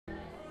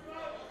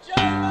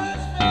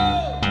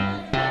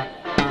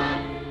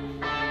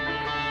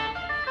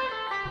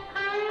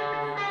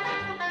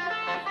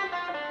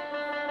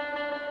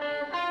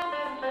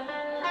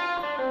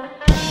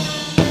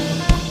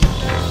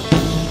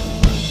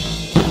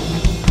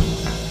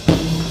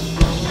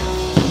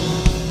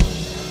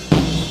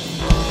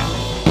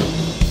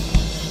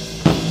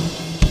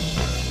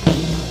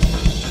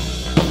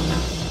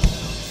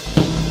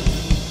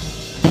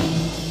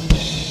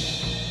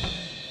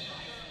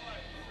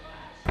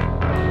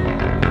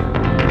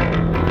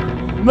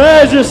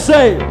May I just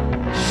say,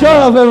 shut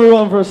up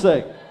everyone for a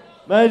sec.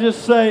 May I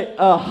just say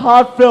a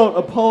heartfelt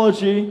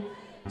apology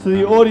to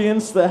the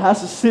audience that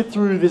has to sit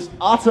through this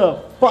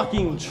utter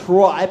fucking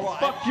tripe.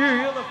 Fuck you,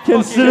 you're the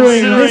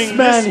considering this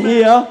man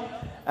here,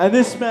 and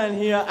this man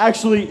here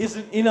actually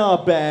isn't in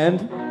our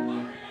band.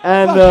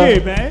 And fuck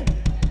you, man.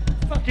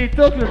 Fuck you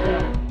talking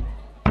about?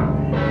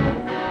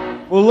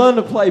 We'll learn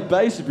to play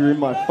bass if you're in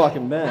my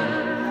fucking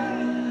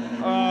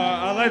band.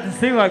 I like to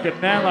sing like a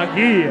man like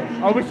you.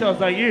 I wish I was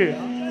like you.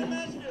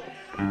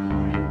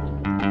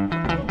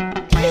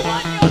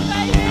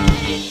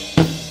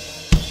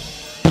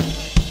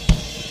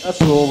 That's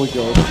what all the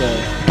girls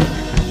say.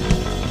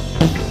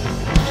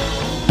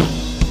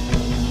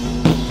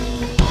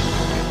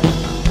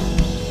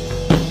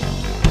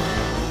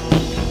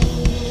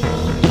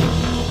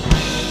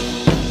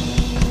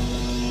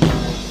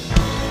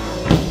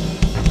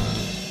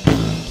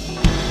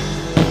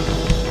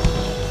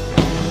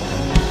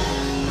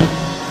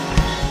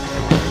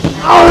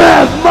 I'll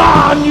have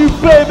mine, you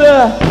baby,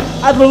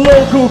 at the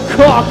local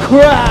car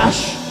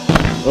crash.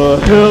 A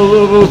hell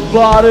of a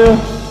body,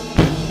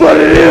 but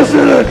it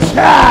isn't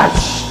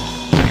attached.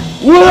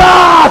 Well,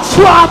 I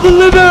tried the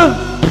living,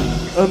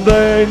 and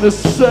they ain't the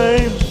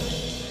same.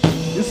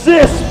 Is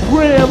this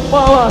pretty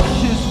mama?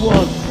 She's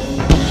one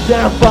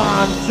damn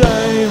fine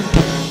dame.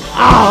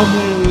 I'm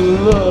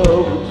in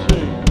love with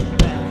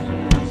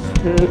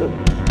Jayne.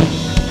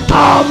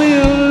 I'm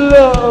in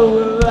love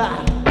with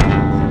that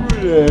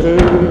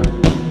pretty.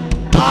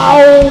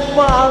 Oh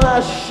my,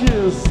 that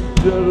shit's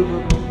deader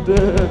than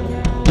dead.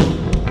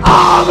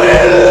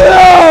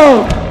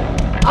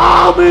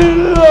 I'm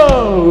in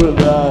love with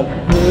that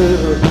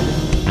hair.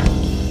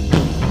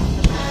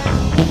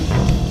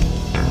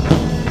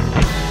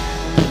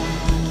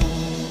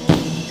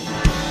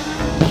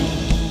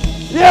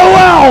 Yeah,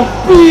 well,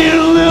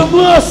 being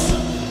limbless,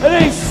 it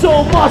ain't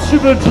so much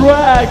of a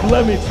drag,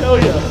 let me tell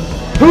you.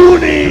 Who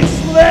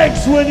needs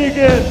legs when you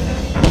get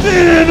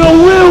in a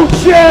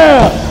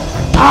wheelchair?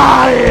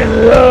 I'm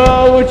in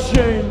love with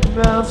Jayne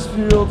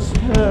Mansfield's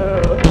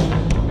hair.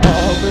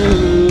 I'm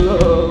in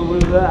love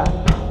with that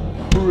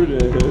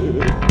pretty.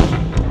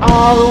 I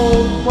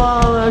don't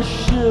mind that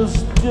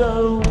shit's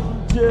down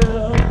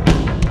there.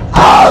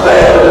 I'm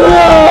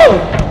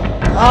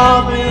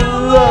in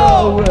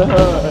love with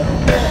her.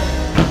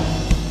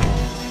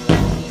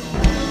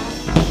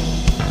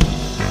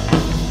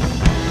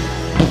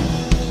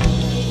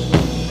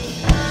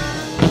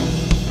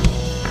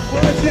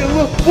 Well, if you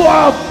look for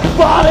a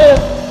body,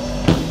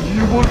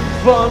 you wouldn't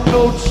find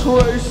no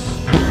trace.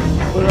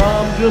 But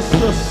I'm just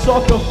a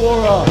sucker for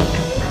a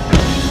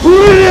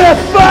pretty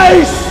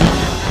face.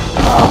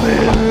 I'm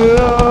in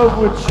love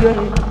with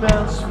Jayne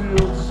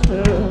Mansfield's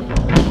hair.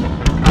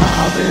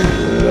 I'm in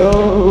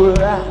love with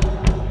that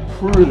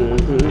pretty.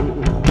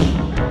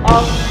 I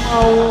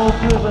won't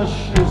be the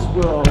shit's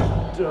well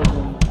done.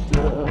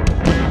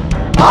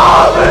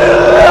 I'm in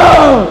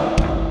love.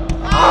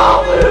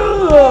 I'm in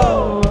love.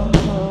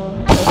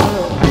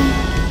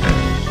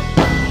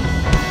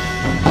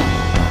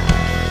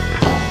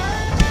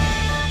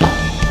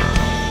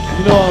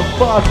 You know, I'm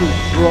far too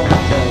drunk,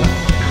 though.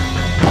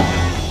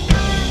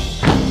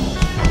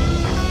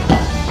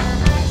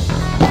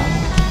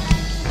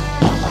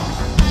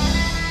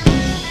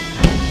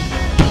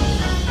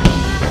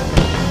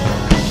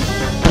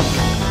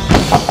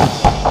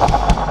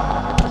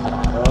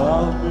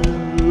 I'm in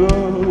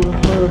love with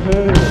her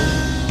hair.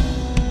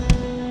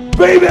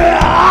 Baby,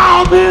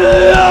 I'm in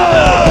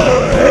love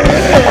with her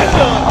hair.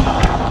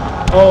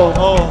 Oh,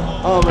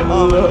 I'm in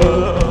love.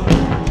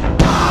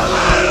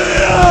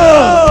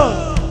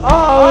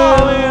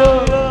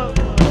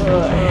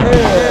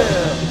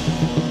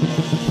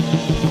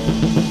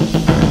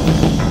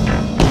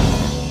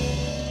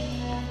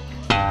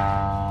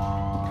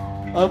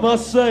 I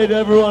must say to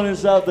everyone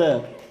who's out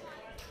there,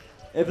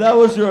 if that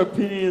was your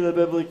opinion of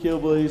the Beverley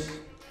Killbillies,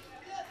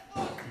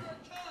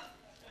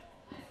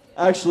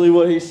 actually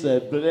what he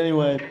said, but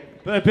anyway.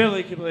 But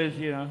Beverley Killbillies,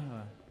 you know.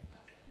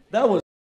 That was